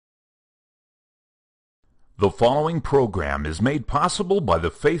The following program is made possible by the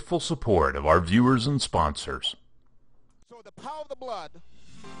faithful support of our viewers and sponsors. So the power of the blood,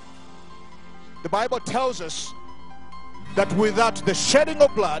 the Bible tells us that without the shedding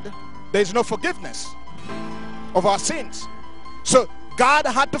of blood, there is no forgiveness of our sins. So God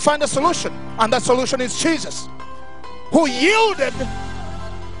had to find a solution, and that solution is Jesus, who yielded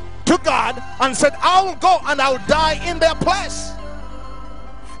to God and said, I will go and I'll die in their place.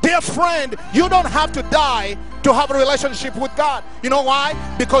 Dear friend, you don't have to die to have a relationship with God. You know why?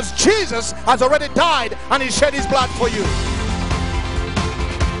 Because Jesus has already died and he shed his blood for you.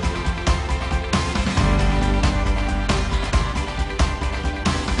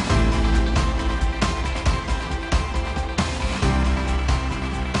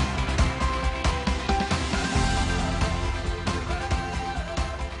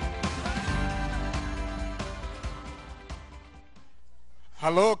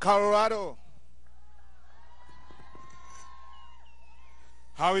 Hello, Colorado.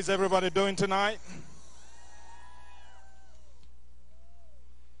 How is everybody doing tonight?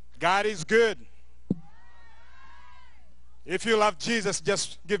 God is good. If you love Jesus,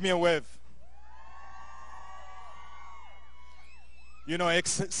 just give me a wave. You know,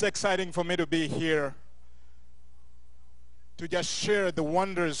 it's exciting for me to be here to just share the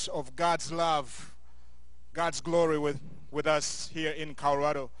wonders of God's love, God's glory with us here in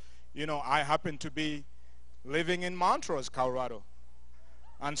Colorado. You know, I happen to be living in Montrose, Colorado.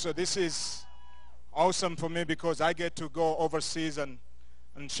 And so this is awesome for me because I get to go overseas and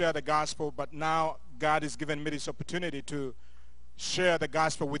share the gospel. But now God has given me this opportunity to share the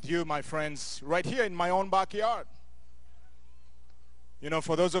gospel with you, my friends, right here in my own backyard. You know,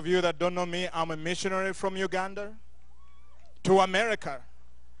 for those of you that don't know me, I'm a missionary from Uganda to America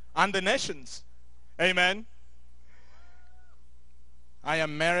and the nations. Amen. I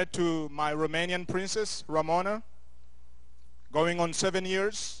am married to my Romanian princess, Ramona, going on 7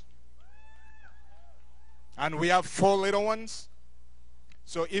 years. And we have 4 little ones.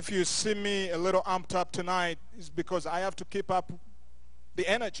 So if you see me a little amped up tonight, it's because I have to keep up the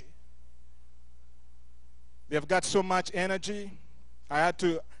energy. They've got so much energy, I had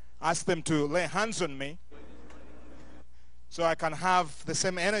to ask them to lay hands on me so I can have the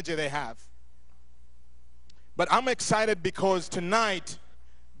same energy they have. But I'm excited because tonight,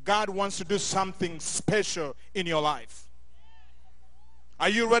 God wants to do something special in your life. Are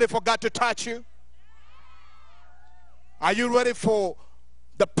you ready for God to touch you? Are you ready for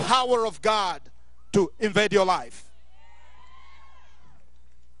the power of God to invade your life?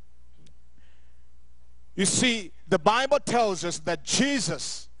 You see, the Bible tells us that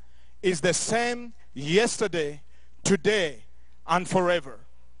Jesus is the same yesterday, today, and forever.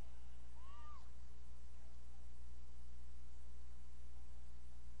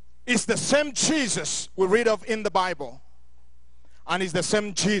 It's the same Jesus we read of in the Bible. And it's the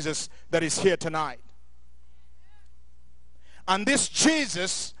same Jesus that is here tonight. And this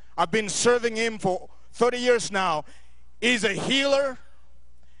Jesus, I've been serving him for 30 years now, is a healer.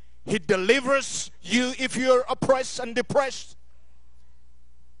 He delivers you if you're oppressed and depressed.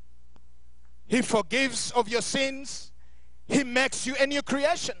 He forgives of your sins. He makes you a new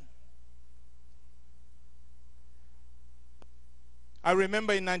creation. I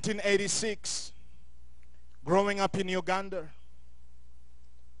remember in 1986, growing up in Uganda,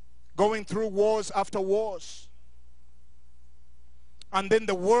 going through wars after wars. And then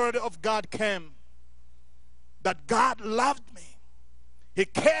the word of God came that God loved me. He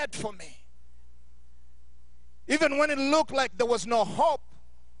cared for me. Even when it looked like there was no hope,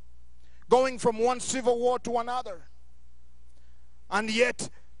 going from one civil war to another. And yet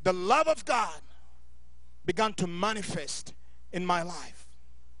the love of God began to manifest in my life.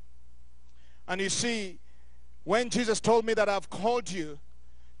 And you see, when Jesus told me that I've called you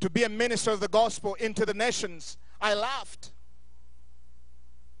to be a minister of the gospel into the nations, I laughed.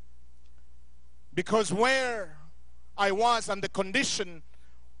 Because where I was and the condition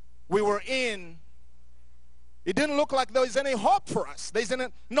we were in, it didn't look like there was any hope for us. There's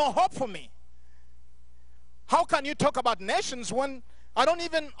no hope for me. How can you talk about nations when I don't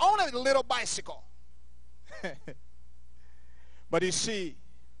even own a little bicycle? But you see,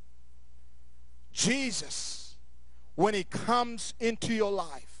 Jesus, when he comes into your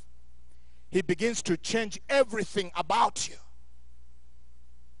life, he begins to change everything about you.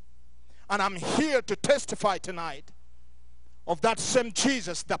 And I'm here to testify tonight of that same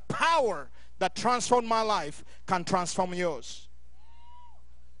Jesus. The power that transformed my life can transform yours.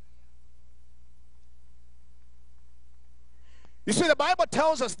 You see, the Bible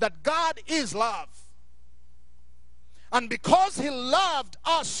tells us that God is love. And because he loved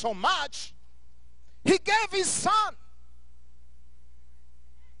us so much, He gave his son.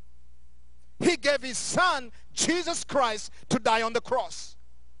 He gave his son, Jesus Christ, to die on the cross.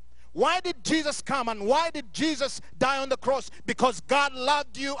 Why did Jesus come and why did Jesus die on the cross? Because God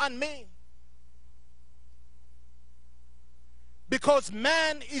loved you and me. Because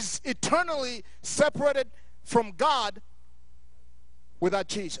man is eternally separated from God without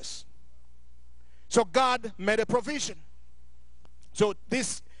Jesus. So God made a provision. So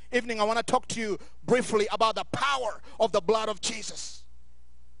this evening I want to talk to you briefly about the power of the blood of Jesus.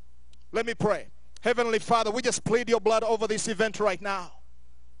 Let me pray. Heavenly Father, we just plead your blood over this event right now.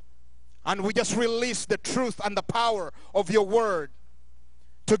 And we just release the truth and the power of your word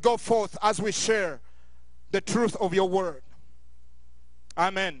to go forth as we share the truth of your word.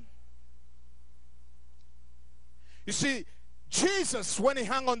 Amen. You see, Jesus, when he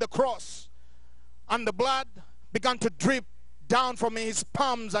hung on the cross and the blood began to drip down from his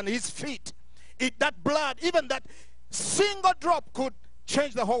palms and his feet, that blood, even that single drop, could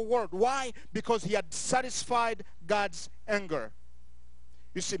change the whole world. Why? Because he had satisfied God's anger.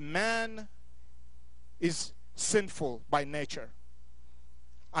 You see, man is sinful by nature,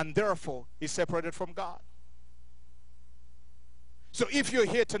 and therefore is separated from God. So if you're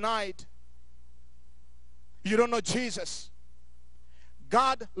here tonight, you don't know Jesus,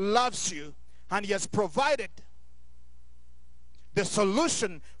 God loves you, and he has provided the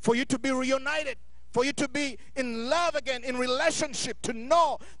solution for you to be reunited, for you to be in love again, in relationship, to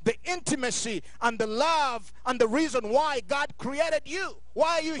know the intimacy and the love and the reason why God created you.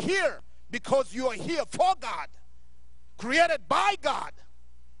 Why are you here? Because you are here for God, created by God,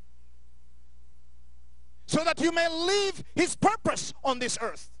 so that you may live his purpose on this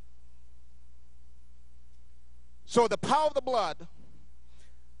earth. So the power of the blood,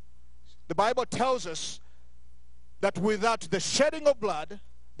 the Bible tells us that without the shedding of blood,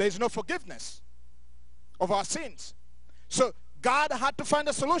 there is no forgiveness of our sins. So God had to find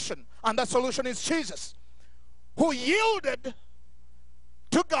a solution, and that solution is Jesus, who yielded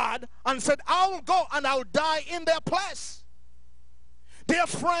to God and said, I will go and I'll die in their place. Dear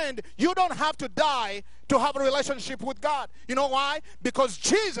friend, you don't have to die to have a relationship with God. You know why? Because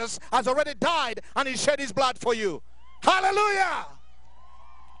Jesus has already died and he shed his blood for you. Hallelujah!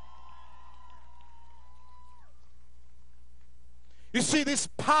 You see, this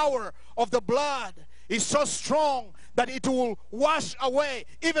power of the blood is so strong that it will wash away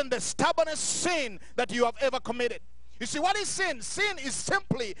even the stubbornest sin that you have ever committed. You see, what is sin? Sin is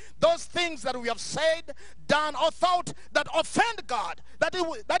simply those things that we have said, done, or thought that offend God.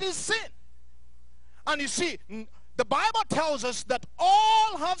 That is sin. And you see, the Bible tells us that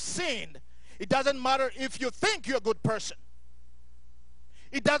all have sinned. It doesn't matter if you think you're a good person.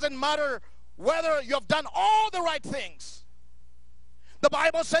 It doesn't matter whether you have done all the right things. The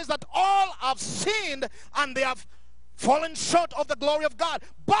Bible says that all have sinned and they have fallen short of the glory of God.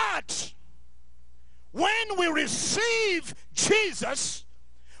 But when we receive Jesus,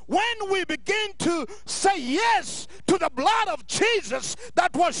 when we begin to say yes to the blood of Jesus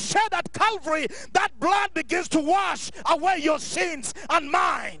that was shed at Calvary, that blood begins to wash away your sins and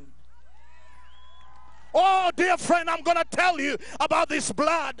mine. Oh, dear friend, I'm going to tell you about this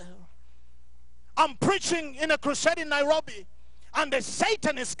blood. I'm preaching in a crusade in Nairobi, and the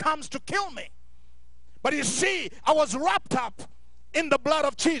Satanist comes to kill me. But you see, I was wrapped up in the blood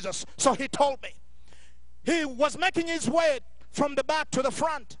of Jesus. So he told me. He was making his way from the back to the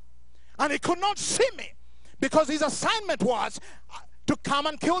front, and he could not see me because his assignment was to come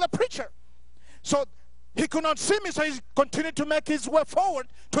and kill the preacher. So he could not see me, so he continued to make his way forward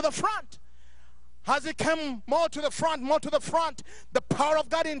to the front. As he came more to the front, the power of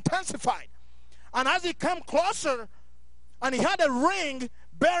God intensified. And as he came closer, and he had a ring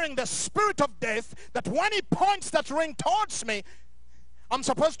bearing the spirit of death, that when he points that ring towards me, I'm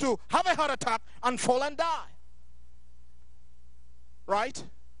supposed to have a heart attack and fall and die. Right?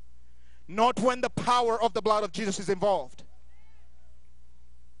 Not when the power of the blood of Jesus is involved.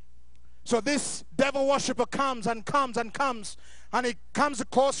 So this devil worshiper comes and comes and comes, and he comes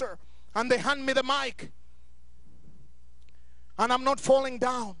closer, and they hand me the mic, and I'm not falling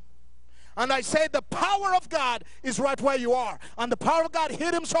down. And I say, the power of God is right where you are. And the power of God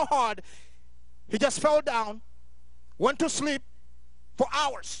hit him so hard, he just fell down, went to sleep for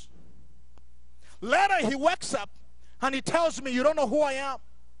hours. Later he wakes up and he tells me, you don't know who I am,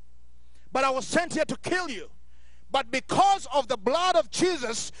 but I was sent here to kill you. But because of the blood of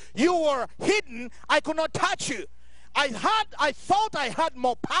Jesus, you were hidden. I could not touch you. I thought I had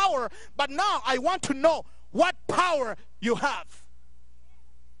more power, but now I want to know what power you have.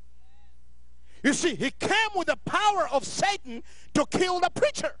 You see, he came with the power of Satan to kill the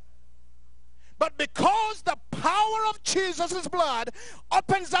preacher. But because the power of Jesus' blood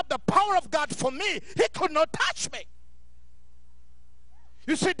opens up the power of God for me, he could not touch me.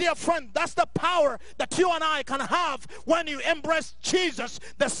 You see, dear friend, that's the power that you and I can have when you embrace Jesus,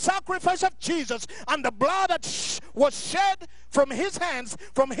 the sacrifice of Jesus, and the blood that was shed from his hands,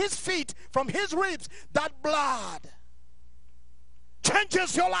 from his feet, from his ribs. That blood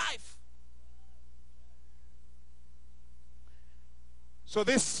changes your life. So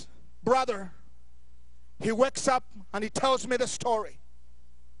this brother, he wakes up and he tells me the story.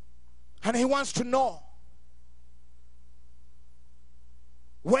 And he wants to know,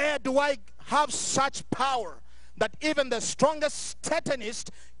 where do I have such power that even the strongest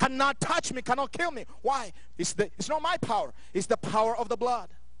Satanist cannot touch me, cannot kill me? Why? It's not my power. It's the power of the blood.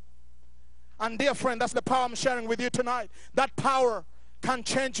 And dear friend, that's the power I'm sharing with you tonight. That power can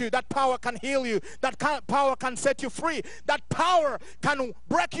change you. That power can heal you. That power can set you free. That power can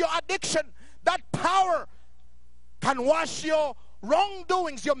break your addiction. That power can wash your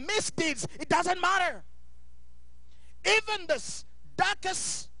wrongdoings, your misdeeds. It doesn't matter. Even the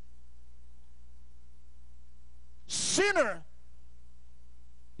darkest sinner,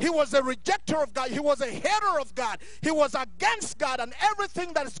 he was a rejecter of God. He was a hater of God. He was against God and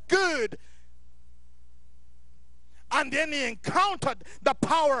everything that is good. And then he encountered the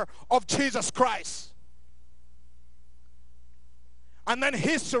power of Jesus Christ. And then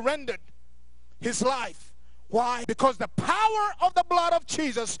he surrendered his life. Why? Because the power of the blood of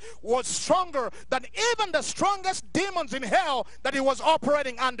Jesus was stronger than even the strongest demons in hell that he was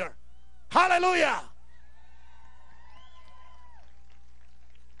operating under. Hallelujah!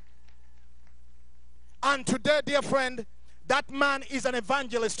 And today, dear friend, that man is an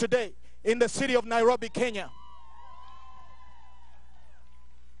evangelist today in the city of Nairobi, Kenya.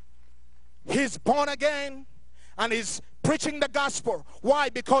 He's born again and he's preaching the gospel. Why?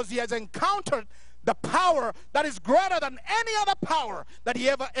 Because he has encountered the power that is greater than any other power that he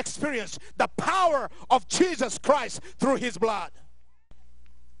ever experienced. The power of Jesus Christ through his blood.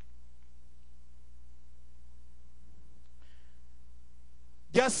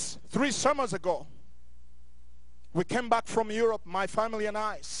 Just 3 summers ago, we came back from Europe, my family and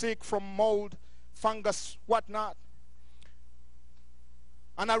I, sick from mold, fungus, whatnot.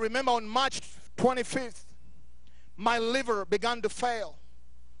 And I remember on March 25th, my liver began to fail.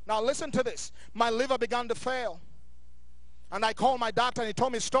 Now listen to this. My liver began to fail. And I called my doctor and he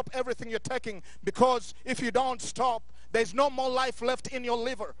told me, stop everything you're taking, because if you don't stop, there's no more life left in your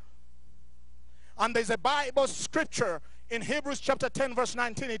liver. And there's a Bible scripture in Hebrews chapter 10 verse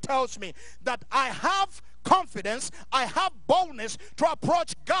 19. It tells me that I have confidence, I have boldness to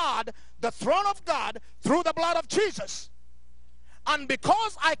approach God, the throne of God, through the blood of Jesus. And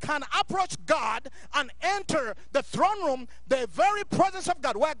because I can approach God and enter the throne room, the very presence of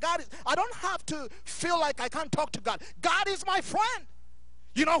God, where God is, I don't have to feel like I can't talk to God. God is my friend.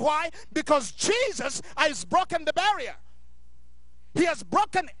 You know why? Because Jesus has broken the barrier. He has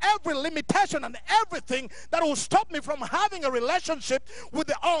broken every limitation and everything that will stop me from having a relationship with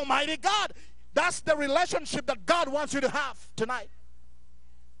the Almighty God. That's the relationship that God wants you to have tonight.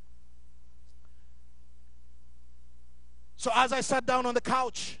 So as I sat down on the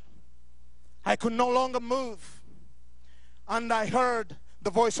couch, I could no longer move. And I heard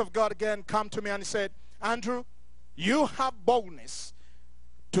the voice of God again come to me and he said, Andrew, you have boldness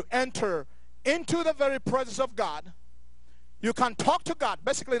to enter into the very presence of God. You can talk to God.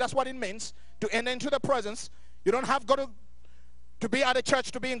 Basically, that's what it means, to enter into the presence. You don't have to be at a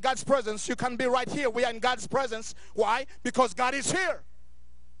church to be in God's presence. You can be right here. We are in God's presence. Why? Because God is here.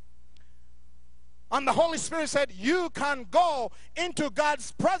 And the Holy Spirit said, you can go into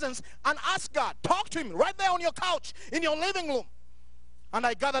God's presence and ask God. Talk to him right there on your couch, in your living room. And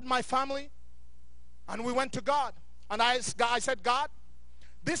I gathered my family and we went to God. And I said, God,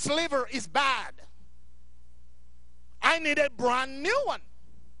 this liver is bad. I need a brand new one.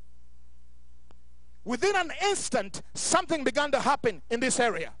 Within an instant, something began to happen in this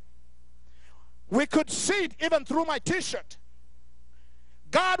area. We could see it even through my t-shirt.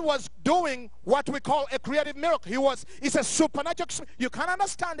 God was doing what we call a creative miracle. It's a supernatural, you can't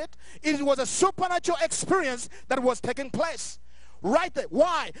understand it. It was a supernatural experience that was taking place right there.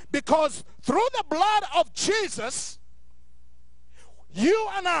 Why? Because through the blood of Jesus, you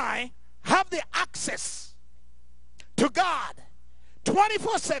and I have the access to God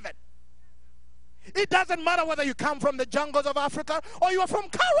 24/7. It doesn't matter whether you come from the jungles of Africa or you are from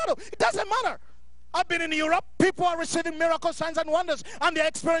Colorado. It doesn't matter. I've been in Europe. People are receiving miracles, signs, and wonders, and they're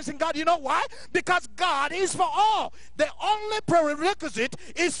experiencing God. You know why? Because God is for all. The only prerequisite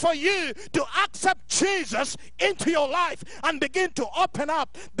is for you to accept Jesus into your life and begin to open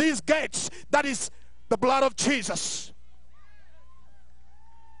up these gates. That is the blood of Jesus.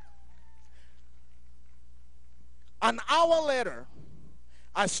 An hour later,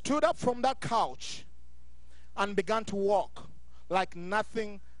 I stood up from that couch and began to walk like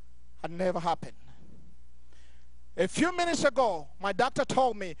nothing had never happened. A few minutes ago, my doctor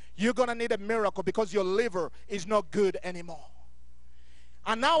told me, you're going to need a miracle because your liver is not good anymore.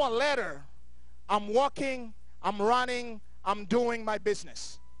 An hour later, I'm walking, I'm running, I'm doing my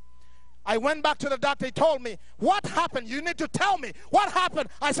business. I went back to the doctor. He told me, what happened? You need to tell me. What happened?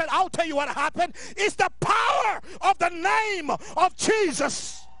 I said, I'll tell you what happened. It's the power of the name of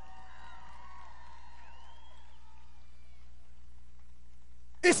Jesus.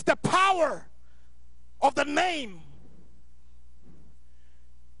 It's the power of the name.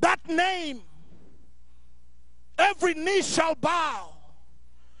 That name, every knee shall bow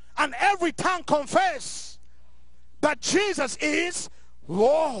and every tongue confess that Jesus is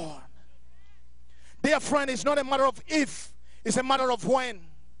Lord. Dear friend, it's not a matter of if, it's a matter of when.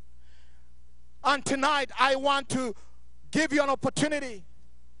 And tonight I want to give you an opportunity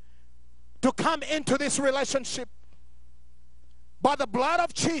to come into this relationship. By the blood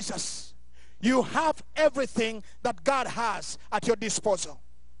of Jesus, you have everything that God has at your disposal.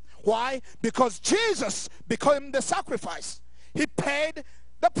 Why? Because Jesus became the sacrifice. He paid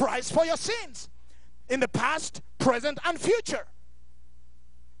the price for your sins in the past, present, and future.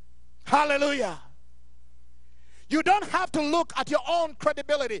 Hallelujah. You don't have to look at your own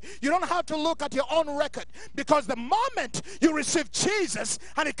credibility. You don't have to look at your own record. Because the moment you receive Jesus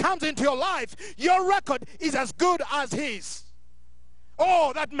and He comes into your life, your record is as good as His.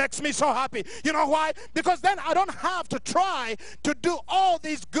 Oh, that makes me so happy. You know why? Because then I don't have to try to do all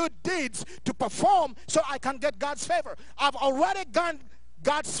these good deeds to perform so I can get God's favor. I've already gotten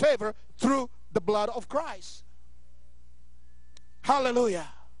God's favor through the blood of Christ. Hallelujah.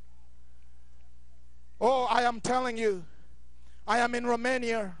 Oh, I am telling you, I am in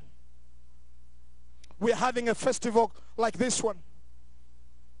Romania. We're having a festival like this one.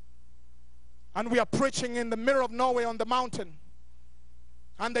 And we are preaching in the middle of nowhere on the mountain.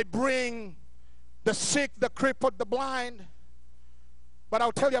 And they bring the sick, the crippled, the blind. But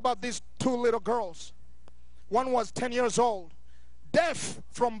I'll tell you about these two little girls. One was 10 years old, deaf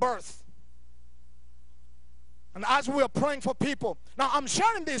from birth. And as we were praying for people, now I'm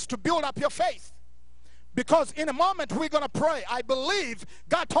sharing this to build up your faith. Because in a moment we're going to pray. I believe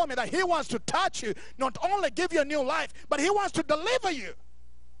God told me that He wants to touch you, not only give you a new life, but He wants to deliver you.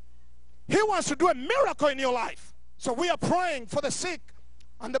 He wants to do a miracle in your life. So we are praying for the sick.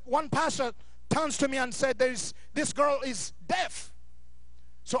 And one pastor turns to me and said, this girl is deaf.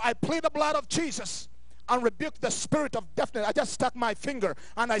 So I plead the blood of Jesus and rebuke the spirit of deafness. I just stuck my finger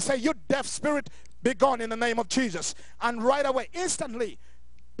and I say, you deaf spirit, be gone in the name of Jesus. And right away, instantly,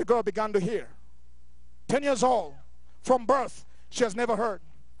 the girl began to hear. 10 years old, from birth, she has never heard.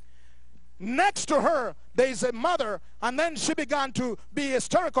 Next to her, there is a mother, and then she began to be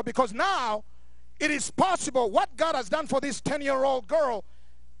hysterical because now it is possible what God has done for this 10-year-old girl,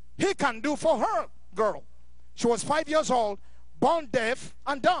 He can do for her girl. She was 5 years old, born deaf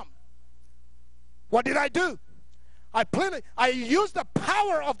and dumb. What did I do? I used the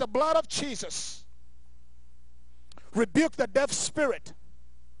power of the blood of Jesus, rebuked the deaf spirit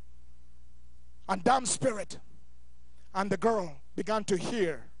and dumb spirit, and the girl began to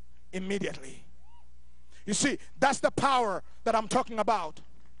hear immediately. You see, that's the power that I'm talking about.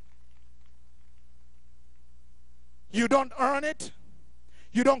 You don't earn it.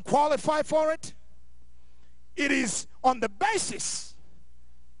 You don't qualify for it. It is on the basis.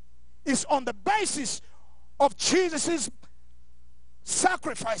 It's on the basis of Jesus'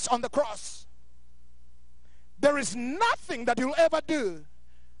 sacrifice on the cross. There is nothing that you'll ever do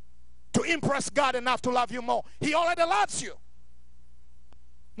to impress God enough to love you more. He already loves you.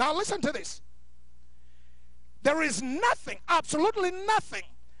 Now listen to this. There is nothing, absolutely nothing,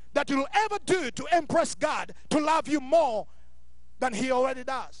 that you'll ever do to impress God to love you more than He already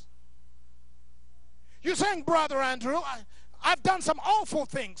does. You're saying, Brother Andrew, I've done some awful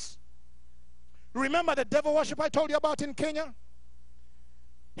things. Remember the devil worship I told you about in Kenya?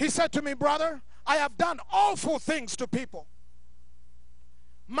 He said to me, brother, I have done awful things to people.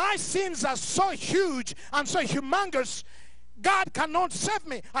 My sins are so huge and so humongous, God cannot save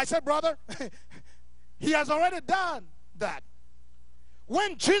me. I said, brother, He has already done that.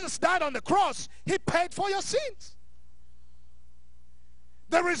 When Jesus died on the cross, He paid for your sins.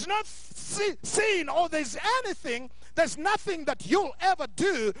 There is no sin or there's anything, there's nothing that you'll ever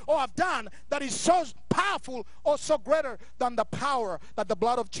do or have done that is so powerful or so greater than the power that the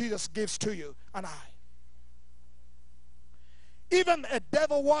blood of Jesus gives to you and I. Even a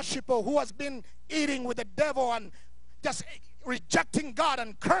devil worshiper who has been eating with the devil and just rejecting God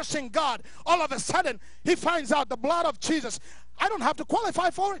and cursing God, all of a sudden he finds out the blood of Jesus. I don't have to qualify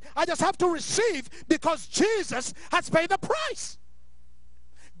for it. I just have to receive because Jesus has paid the price.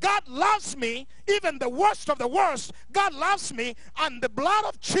 God loves me, even the worst of the worst. God loves me, and the blood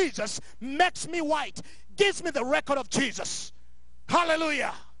of Jesus makes me white, gives me the record of Jesus.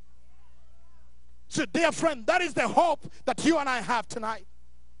 Hallelujah. So dear friend, that is the hope that you and I have tonight.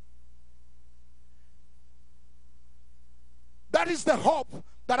 That is the hope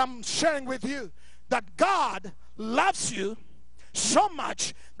that I'm sharing with you, that God loves you so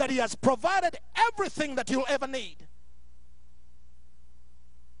much that he has provided everything that you'll ever need.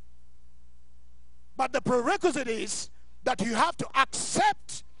 But the prerequisite is that you have to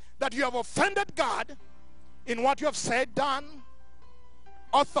accept that you have offended God in what you have said, done,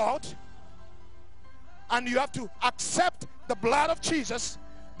 or thought. And you have to accept the blood of Jesus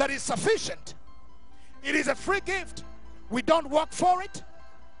that is sufficient. It is a free gift. We don't work for it.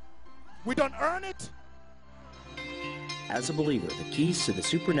 We don't earn it. As a believer, the keys to the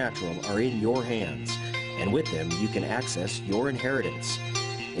supernatural are in your hands, and with them you can access your inheritance.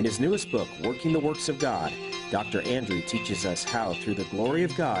 In his newest book, Working the Works of God, Dr. Andrew teaches us how, through the glory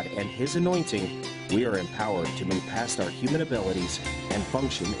of God and his anointing, we are empowered to move past our human abilities and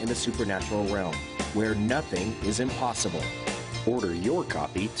function in the supernatural realm, where nothing is impossible. Order your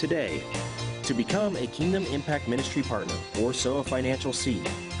copy today. To become a Kingdom Impact Ministry partner or sow a financial seed,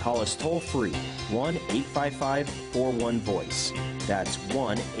 call us toll-free 1-855-41-VOICE. That's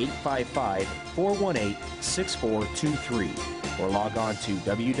 1-855-418-6423. Or log on to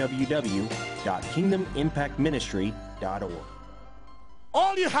www.kingdomimpactministry.org.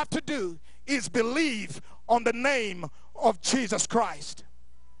 All you have to do is believe on the name of Jesus Christ.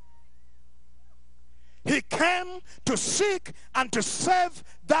 He came to seek and to save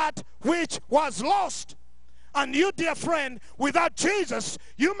that which was lost. And you, dear friend, without Jesus,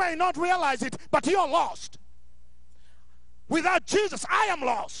 you may not realize it, but you're lost. Without Jesus, I am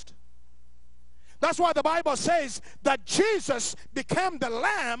lost. That's why the Bible says that Jesus became the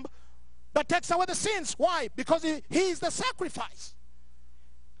lamb that takes away the sins. Why? Because he is the sacrifice.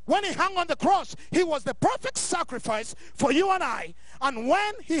 When he hung on the cross, he was the perfect sacrifice for you and I. And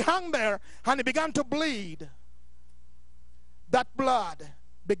when he hung there and he began to bleed, that blood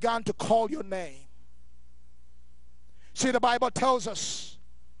began to call your name. See, the Bible tells us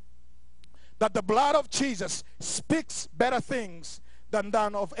that the blood of Jesus speaks better things than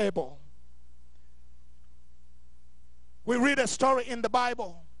that of Abel. We read a story in the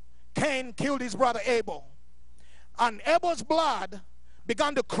Bible. Cain killed his brother Abel. And Abel's blood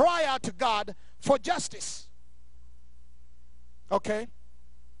began to cry out to God for justice. Okay?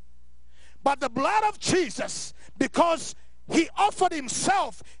 But the blood of Jesus, because he offered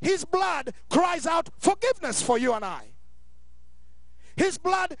himself, his blood cries out forgiveness for you and I. His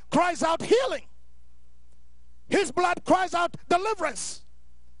blood cries out healing. His blood cries out deliverance.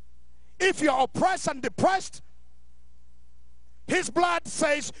 If you're oppressed and depressed, his blood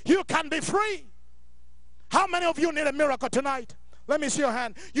says you can be free. How many of you need a miracle tonight? Let me see your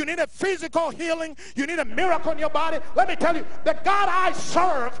hand. You need a physical healing. You need a miracle in your body. Let me tell you, the God I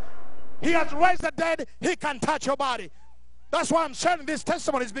serve, he has raised the dead. He can touch your body. That's why I'm sharing these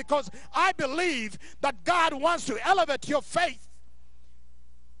testimonies, because I believe that God wants to elevate your faith.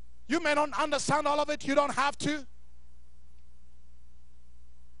 You may not understand all of it. You don't have to.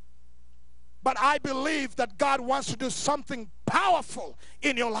 But I believe that God wants to do something powerful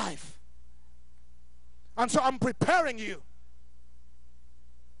in your life. And so I'm preparing you.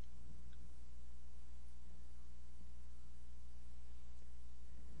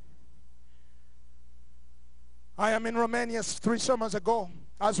 I am in Romania 3 summers ago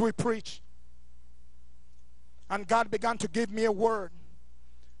as we preach. And God began to give me a word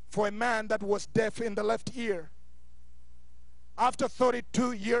for a man that was deaf in the left ear. After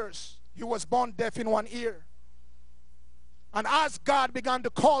 32 years, he was born deaf in one ear. And as God began to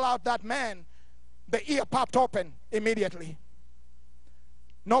call out that man, the ear popped open immediately.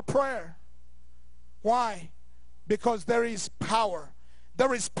 No prayer. Why? Because there is power.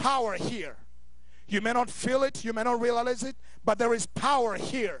 There is power here. You may not feel it, you may not realize it, but there is power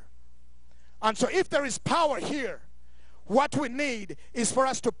here. And so if there is power here, what we need is for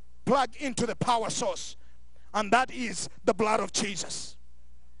us to plug into the power source. And that is the blood of Jesus.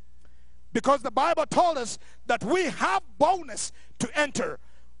 Because the Bible told us that we have boldness to enter.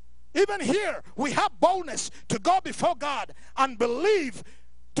 Even here, we have boldness to go before God and believe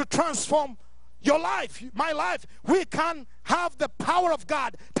to transform your life, my life. We can have the power of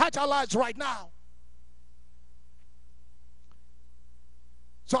God touch our lives right now.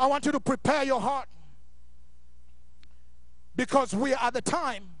 So I want you to prepare your heart, because we are at the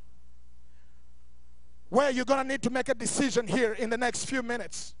time where you're going to need to make a decision here in the next few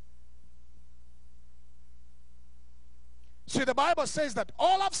minutes. See, the Bible says that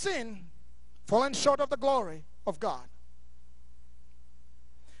all have sinned, fallen short of the glory of God.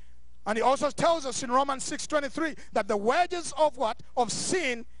 And he also tells us in Romans 6:23 that the wages of what? Of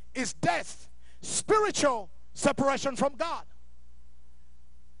sin is death. Spiritual separation from God.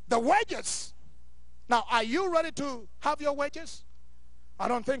 The wages. Now, are you ready to have your wages? I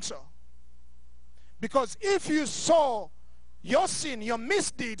don't think so. Because if you saw your sin, your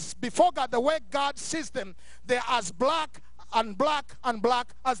misdeeds before God, the way God sees them, they're as black and black and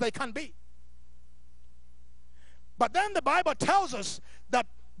black as they can be. But then the Bible tells us that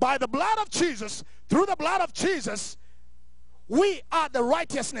by the blood of Jesus, through the blood of Jesus, we are the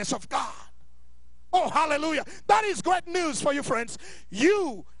righteousness of God. Oh, hallelujah. That is great news for you, friends.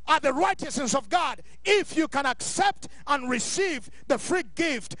 You are the righteousness of God if you can accept and receive the free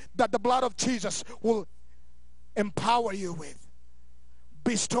gift that the blood of Jesus will empower you with,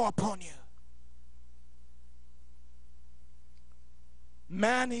 bestow upon you.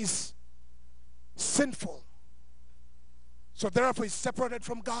 Man is sinful, so therefore he's separated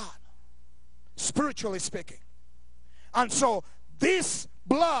from God, spiritually speaking. And so this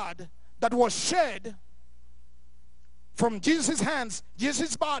blood that was shed from Jesus' hands,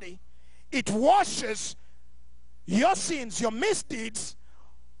 Jesus' body, it washes your sins, your misdeeds,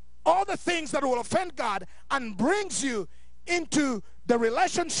 all the things that will offend God, and brings you into the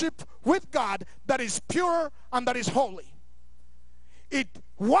relationship with God that is pure and that is holy. It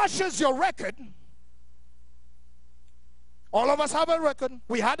washes your record. All of us have a record.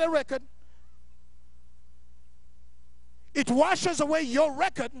 We had a record. It washes away your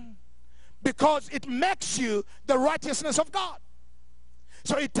record because it makes you the righteousness of God.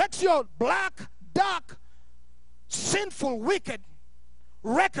 So it takes your black, dark, sinful, wicked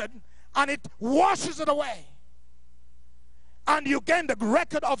record and it washes it away. And you gain the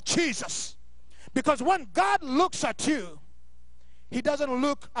record of Jesus. Because when God looks at you, he doesn't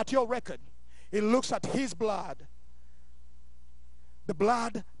look at your record. He looks at his blood. The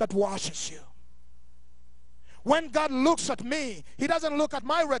blood that washes you. When God looks at me, he doesn't look at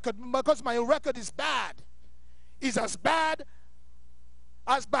my record because my record is bad. It's as bad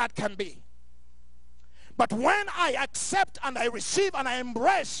can be. But when I accept and I receive and I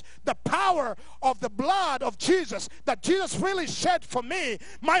embrace the power of the blood of Jesus that Jesus really shed for me,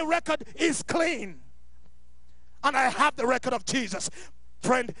 my record is clean. And I have the record of Jesus.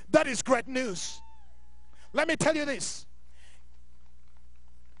 Friend, that is great news. Let me tell you this.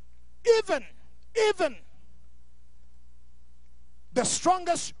 Even the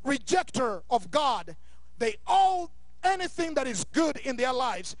strongest rejecter of God, they owe anything that is good in their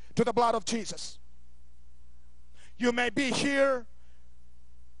lives to the blood of Jesus. You may be here,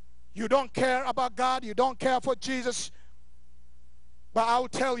 you don't care about God, you don't care for Jesus, but I'll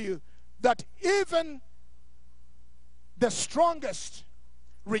tell you that even the strongest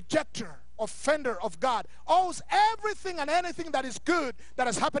rejecter, offender of God owes everything and anything that is good that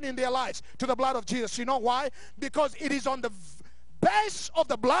has happened in their lives to the blood of Jesus. You know why? Because it is on the base of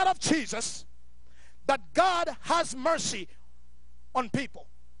the blood of Jesus that God has mercy on people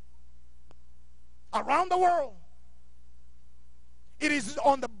around the world. It is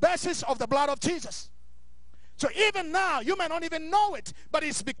on the basis of the blood of Jesus. So even now, you may not even know it, but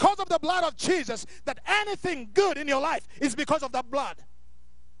it's because of the blood of Jesus that anything good in your life is because of that blood.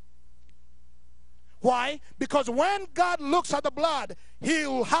 Why? Because when God looks at the blood, he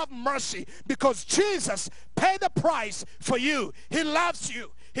will have mercy, because Jesus paid the price for you. He loves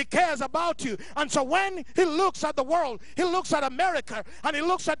you. He cares about you. And so when he looks at the world, he looks at America, and he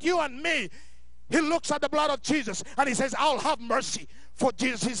looks at you and me, he looks at the blood of Jesus, and he says, I'll have mercy for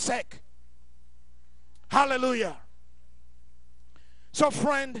Jesus' sake. Hallelujah. So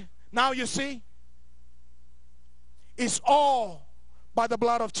friend, now you see, it's all by the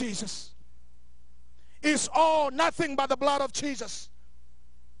blood of Jesus. It's all nothing but the blood of Jesus.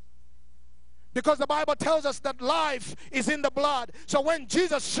 Because the Bible tells us that life is in the blood. So when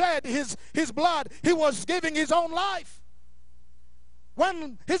Jesus shed his blood, he was giving his own life.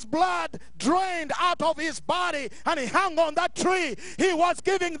 When his blood drained out of his body and he hung on that tree, he was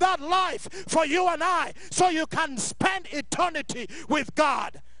giving that life for you and I, so you can spend eternity with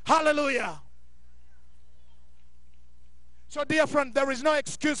God. Hallelujah. So dear friend, there is no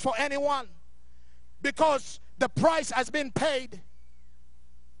excuse for anyone, because the price has been paid.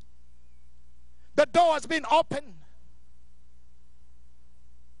 The door has been opened.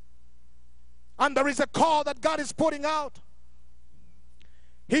 And there is a call that God is putting out.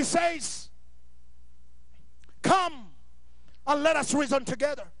 He says, come and let us reason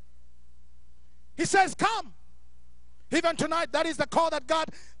together. He says, come. Even tonight, that is the call that God,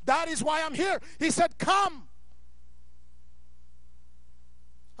 that is why I'm here. He said, come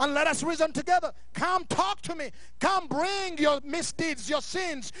and let us reason together. Come talk to me. Come bring your misdeeds, your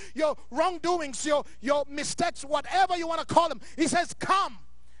sins, your wrongdoings, your mistakes, whatever you want to call them. He says, come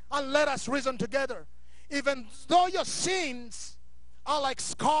and let us reason together. Even though your sins are like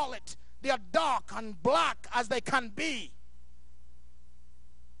scarlet, they are dark and black as they can be.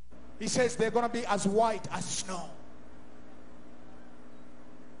 He says they're going to be as white as snow.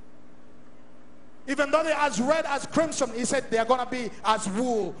 Even though they're as red as crimson, he said they're going to be as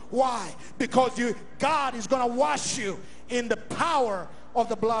wool. Why? Because God is going to wash you in the power of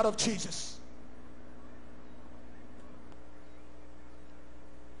the blood of Jesus.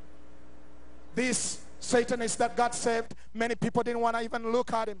 This Satanist that God saved, many people didn't want to even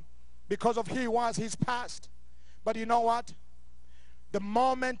look at him because of who he was, his past. But you know what? The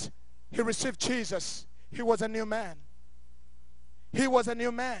moment he received Jesus, he was a new man. He was a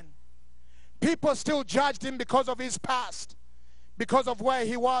new man. People still judged him because of his past, because of where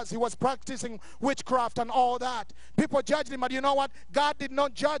he was. He was practicing witchcraft and all that. People judged him, but you know what? God did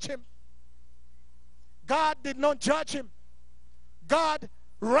not judge him. God did not judge him. God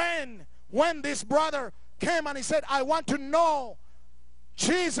ran when this brother came and he said, I want to know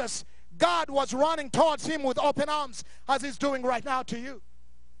Jesus. God was running towards him with open arms, as he's doing right now to you.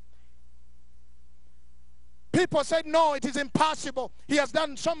 People said, no, it is impossible. He has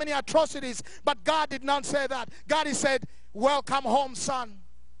done so many atrocities. But God did not say that. God has said, welcome home, son.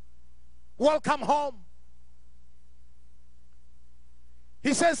 Welcome home.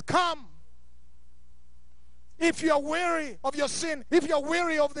 He says, come. If you're weary of your sin, if you're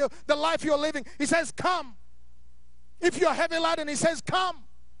weary of the life you're living, he says, come. If you're heavy laden, he says, come.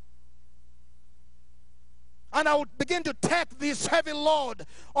 And I would begin to take this heavy load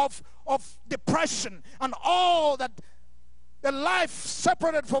of depression and all that the life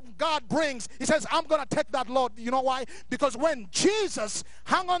separated from God brings. He says, I'm going to take that load. You know why? Because when Jesus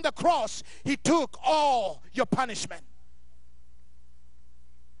hung on the cross, he took all your punishment.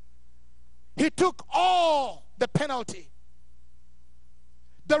 He took all the penalty.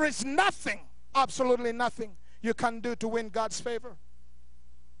 There is nothing, absolutely nothing you can do to win God's favor.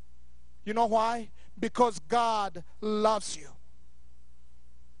 You know why? Because God loves you.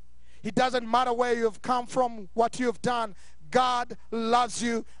 It doesn't matter where you've come from, what you've done. God loves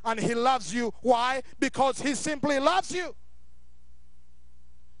you, and he loves you. Why? Because he simply loves you.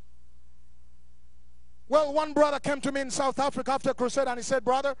 Well, one brother came to me in South Africa after a crusade, and he said,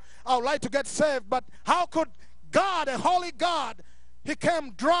 brother, I would like to get saved, but how could God, a holy God, he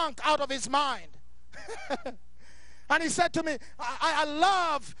came drunk out of his mind? And he said to me, I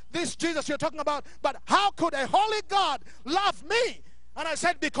love this Jesus you're talking about, but how could a holy God love me? And I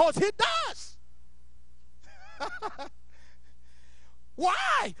said, because he does.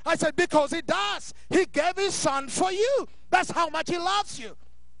 Why? I said, because he does. He gave his son for you. That's how much he loves you.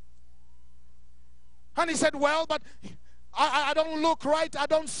 And he said, well, but I don't look right. I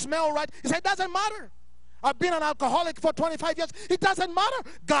don't smell right. He said, it doesn't matter. I've been an alcoholic for 25 years. It doesn't matter.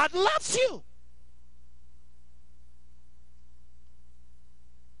 God loves you.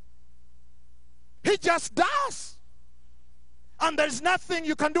 He just does. And there's nothing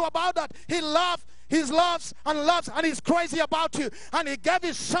you can do about that. He loves and he's crazy about you. And he gave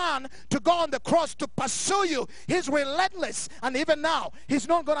his son to go on the cross to pursue you. He's relentless. And even now, he's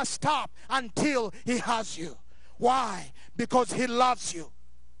not going to stop until he has you. Why? Because he loves you.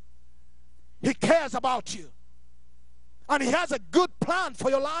 He cares about you. And he has a good plan for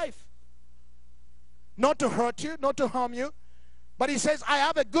your life. Not to hurt you, not to harm you. But he says, I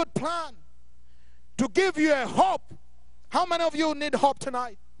have a good plan to give you a hope. How many of you need hope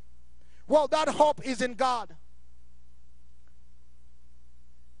tonight? Well, that hope is in God.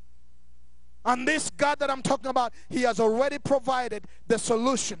 And this God that I'm talking about, he has already provided the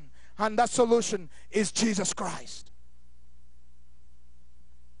solution. And that solution is Jesus Christ.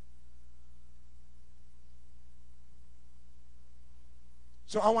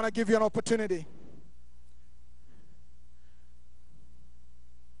 So I want to give you an opportunity.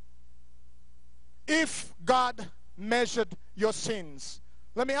 If God measured your sins,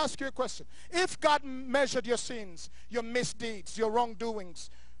 let me ask you a question. If God measured your sins, your misdeeds, your wrongdoings,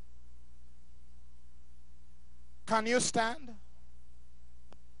 Can you stand?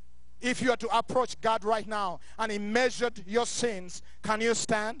 If you are to approach God right now and He measured your sins, can you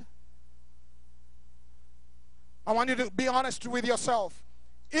stand? I want you to be honest with yourself.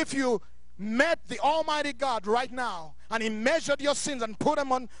 If you met the Almighty God right now and He measured your sins and put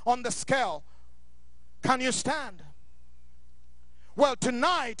them on the scale, can you stand? Well,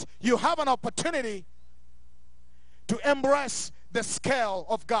 tonight you have an opportunity to embrace the scale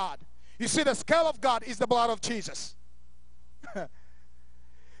of God. You see, the scale of God is the blood of Jesus.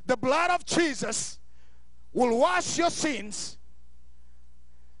 The blood of Jesus will wash your sins.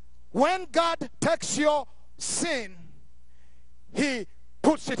 When God takes your sin, He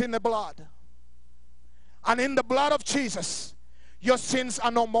puts it in the blood. And in the blood of Jesus, your sins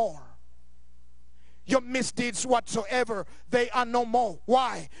are no more. Your misdeeds whatsoever, they are no more.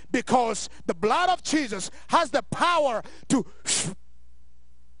 Why? Because the blood of Jesus has the power to...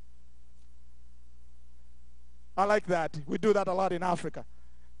 I like that. We do that a lot in Africa.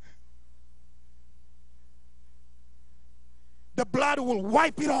 The blood will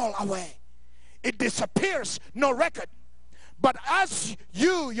wipe it all away. It disappears, no record. But as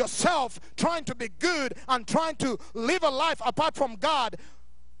you yourself trying to be good and trying to live a life apart from God,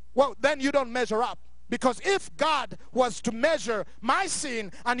 well, then you don't measure up. Because if God was to measure my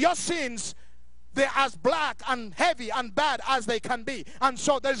sin and your sins, they're as black and heavy and bad as they can be. And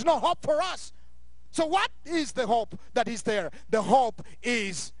so there's no hope for us. So what is the hope that is there? The hope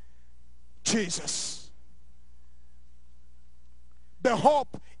is Jesus. The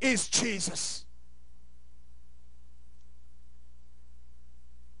hope is Jesus.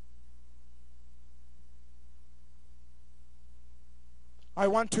 I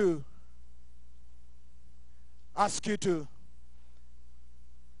want to ask you to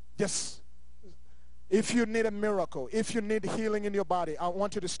just, if you need a miracle, if you need healing in your body, I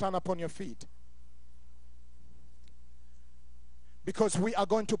want you to stand up on your feet. Because we are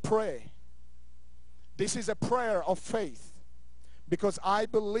going to pray. This is a prayer of faith. Because I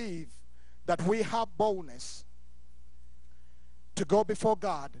believe that we have boldness to go before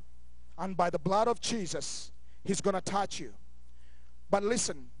God. And by the blood of Jesus, He's going to touch you. But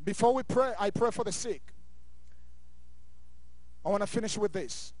listen, before we pray, I pray for the sick. I want to finish with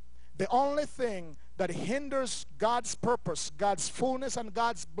this. The only thing that hinders God's purpose, God's fullness, and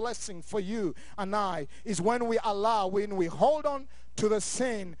God's blessing for you and I is when we hold on to the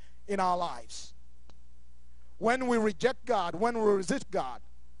sin in our lives. When we reject God, when we resist God.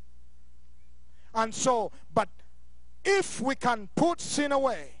 And so, but if we can put sin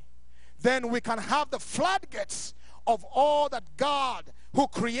away, then we can have the floodgates of all that God, who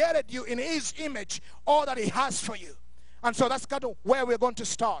created you in His image, all that He has for you. And so that's kind of where we're going to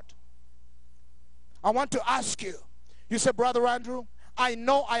start. I want to ask you, you say, Brother Andrew, I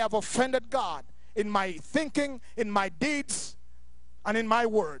know I have offended God in my thinking, in my deeds, and in my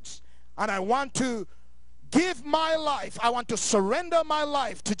words. And I want to give my life, I want to surrender my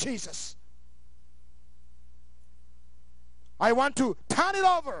life to Jesus. I want to turn it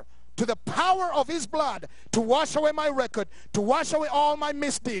over to the power of His blood to wash away my record, to wash away all my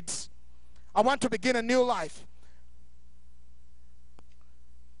misdeeds. I want to begin a new life.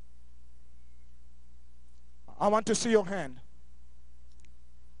 I want to see your hand.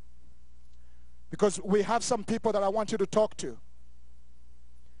 Because we have some people that I want you to talk to.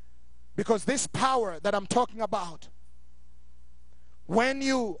 Because this power that I'm talking about, when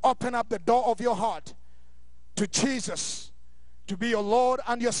you open up the door of your heart to Jesus to be your Lord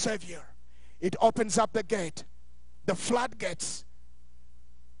and your Savior, it opens up the gate, the floodgates,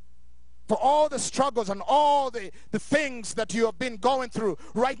 for all the struggles and all the things that you have been going through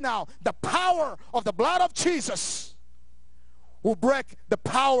right now. The power of the blood of Jesus will break the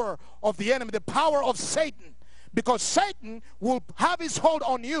power of the enemy, the power of Satan. Because Satan will have his hold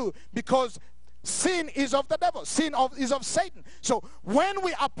on you, because sin is of the devil. Sin is of Satan. So when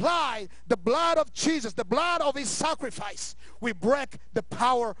we apply the blood of Jesus, the blood of His sacrifice, we break the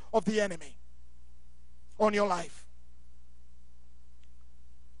power of the enemy on your life.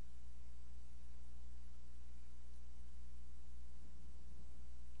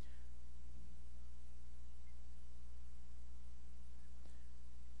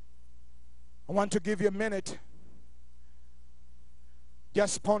 I want to give you a minute.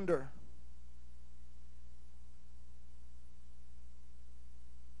 Just ponder.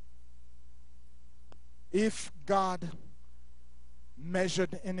 If God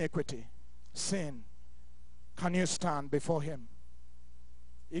measured iniquity, sin, can you stand before Him?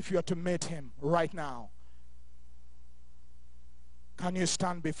 If you are to meet Him right now, can you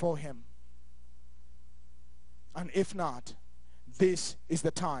stand before Him? And if not, this is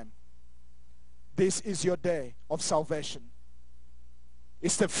the time. this is your day of salvation.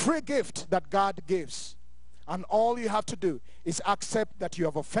 It's the free gift that God gives. And all you have to do is accept that you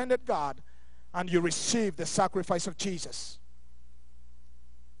have offended God and you receive the sacrifice of Jesus.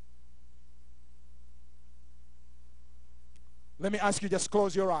 Let me ask you, just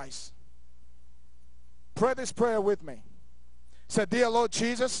close your eyes. Pray this prayer with me. Say, dear Lord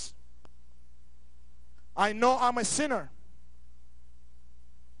Jesus, I know I'm a sinner.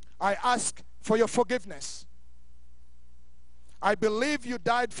 I ask for your forgiveness. I believe you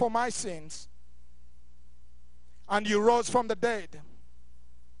died for my sins and you rose from the dead.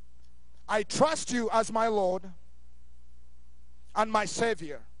 I trust you as my Lord and my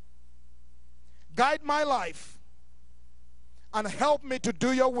Savior. Guide my life and help me to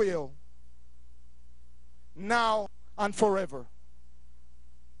do your will now and forever.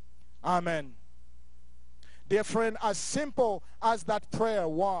 Amen. Dear friend, as simple as that prayer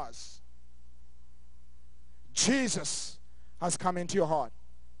was, Jesus has come into your heart.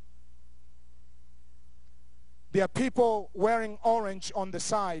 There are people wearing orange on the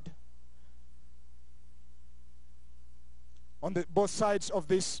side, on both sides of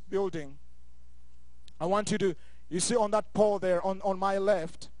this building. I want you to, you see on that pole there on my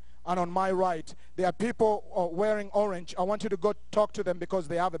left and on my right, there are people wearing orange. I want you to go talk to them because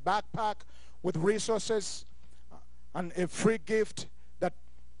they have a backpack with resources and a free gift that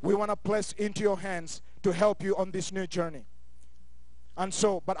we want to place into your hands to help you on this new journey. And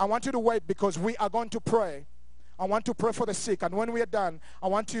so, but I want you to wait because we are going to pray. I want to pray for the sick, and when we are done, I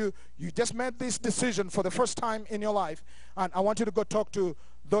want you just made this decision for the first time in your life, and I want you to go talk to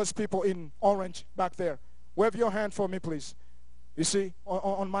those people in orange back there. Wave your hand for me, please. You see,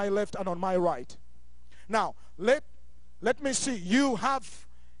 on my left and on my right. Now, let me see. You have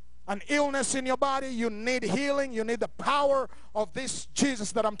an illness in your body. You need healing. You need the power of this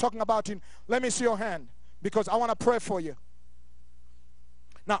Jesus that I'm talking about. Let me see your hand because I want to pray for you.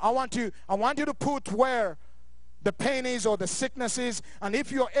 Now, I want you to put where the pain is or the sickness is, and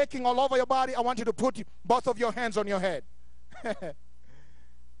if you're aching all over your body, I want you to put both of your hands on your head.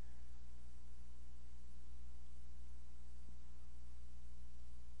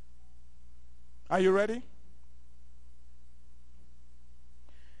 Are you ready?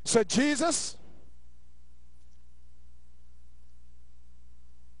 So Jesus,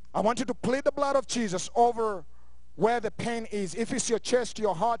 I want you to plead the blood of Jesus over where the pain is. If it's your chest,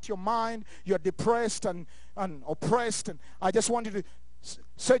 your heart, your mind, you're depressed and oppressed, and I just want you to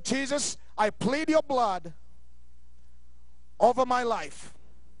say, Jesus, I plead your blood over my life.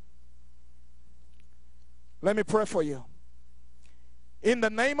 Let me pray for you. In the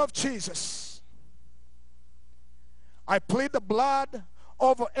name of Jesus, I plead the blood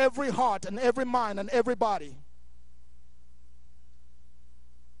over every heart and every mind and every body.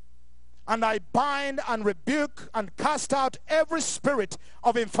 And I bind and rebuke and cast out every spirit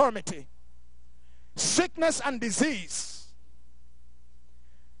of infirmity, sickness and disease.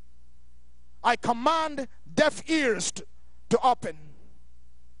 I command deaf ears to open.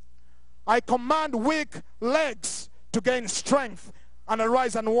 I command weak legs to gain strength and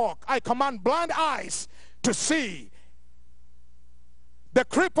arise and walk. I command blind eyes to see, the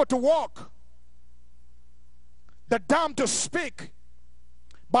cripple to walk, the dumb to speak.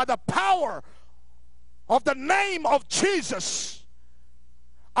 By the power of the name of Jesus,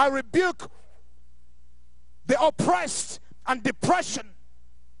 I rebuke the oppressed and depression,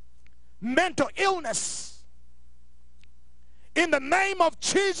 mental illness. In the name of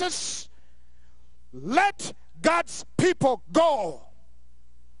Jesus, let God's people go.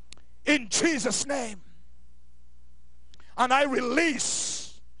 In Jesus' name. And I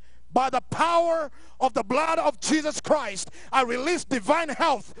release, by the power of the blood of Jesus Christ, I release divine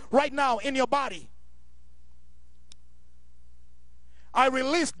health right now in your body. I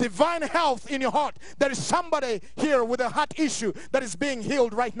release divine health in your heart. There is somebody here with a heart issue that is being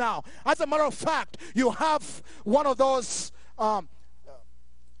healed right now. As a matter of fact, you have one of those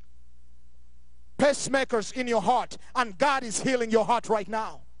pacemakers in your heart, and God is healing your heart right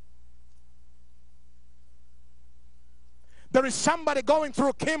now. There is somebody going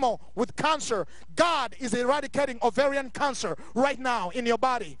through chemo with cancer. God is eradicating ovarian cancer right now in your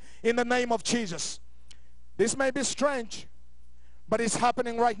body in the name of Jesus. This may be strange, but it's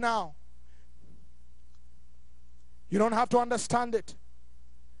happening right now. You don't have to understand it.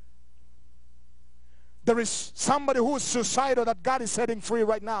 There is somebody who is suicidal that God is setting free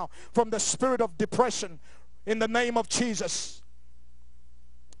right now from the spirit of depression in the name of Jesus.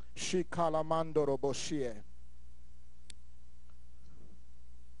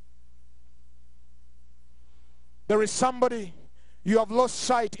 There is somebody, you have lost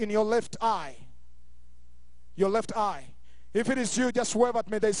sight in your left eye. your left eye. If it is you, just wave at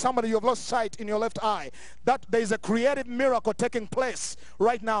me. There's somebody you have lost sight in your left eye. That there is a creative miracle taking place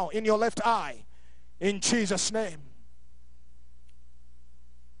right now in your left eye. In Jesus' name.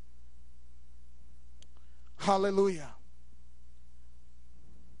 Hallelujah.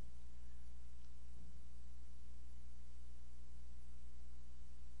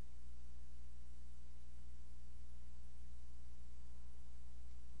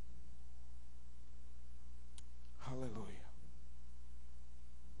 Hallelujah.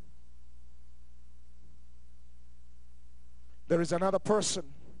 There is another person.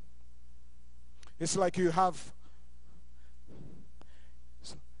 It's like you have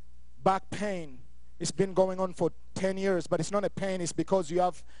back pain. It's been going on for 10 years, but it's not a pain. It's because you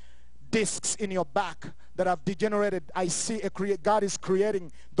have discs in your back that have degenerated. I see God is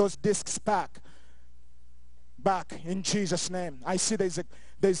creating those discs back in Jesus' name. I see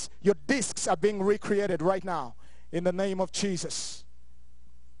your discs are being recreated right now in the name of Jesus.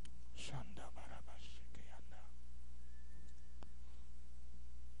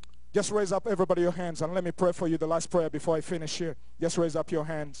 Just raise up, everybody, your hands, and let me pray for you, the last prayer before I finish here. Just raise up your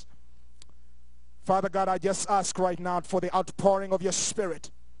hands. Father God, I just ask right now for the outpouring of your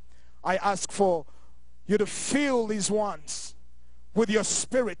Spirit. I ask for you to fill these ones with your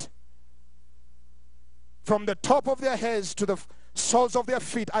Spirit. From the top of their heads to the soles of their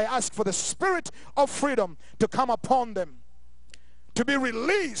feet, I ask for the Spirit of freedom to come upon them, to be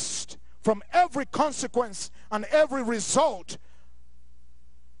released from every consequence and every result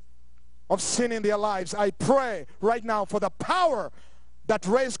of sin in their lives. I pray right now for the power that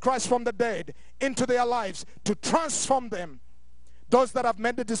raised Christ from the dead into their lives to transform them. Those that have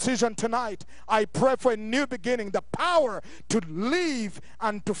made the decision tonight, I pray for a new beginning, the power to live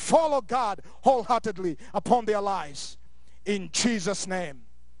and to follow God wholeheartedly upon their lives. In Jesus' name,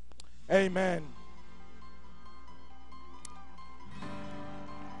 amen.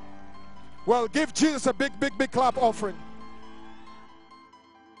 Well, give Jesus a big, big, big clap offering.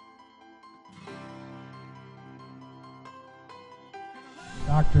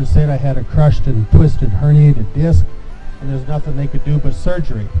 Doctors said I had a crushed and twisted herniated disc, and there's nothing they could do but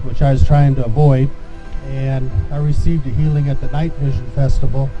surgery, which I was trying to avoid. And I received a healing at the NightVision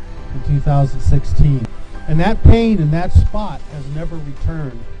Festival in 2016. And that pain in that spot has never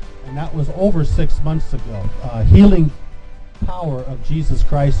returned, and that was over 6 months ago. Healing power of Jesus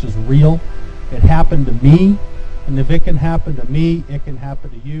Christ is real. It happened to me, and if it can happen to me, it can happen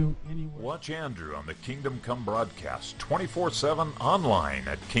to you anywhere. Watch Andrew on the Kingdom Come broadcast 24/7 online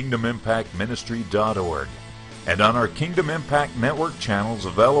at kingdomimpactministry.org and on our Kingdom Impact Network channels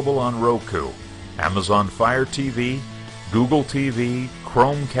available on Roku, Amazon Fire TV, Google TV,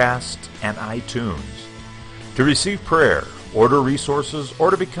 Chromecast, and iTunes. To receive prayer, order resources,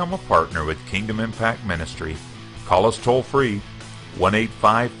 or to become a partner with Kingdom Impact Ministry, call us toll-free,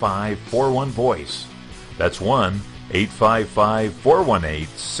 1-855-41-VOICE. That's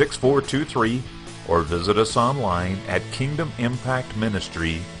 1-855-418-6423, or visit us online at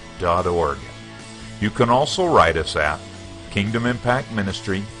kingdomimpactministry.org. You can also write us at Kingdom Impact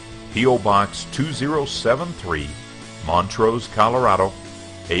Ministry, P.O. Box 2073, Montrose, Colorado,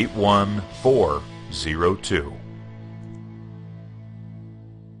 81402.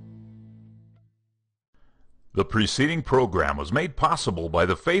 The preceding program was made possible by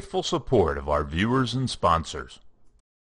the faithful support of our viewers and sponsors.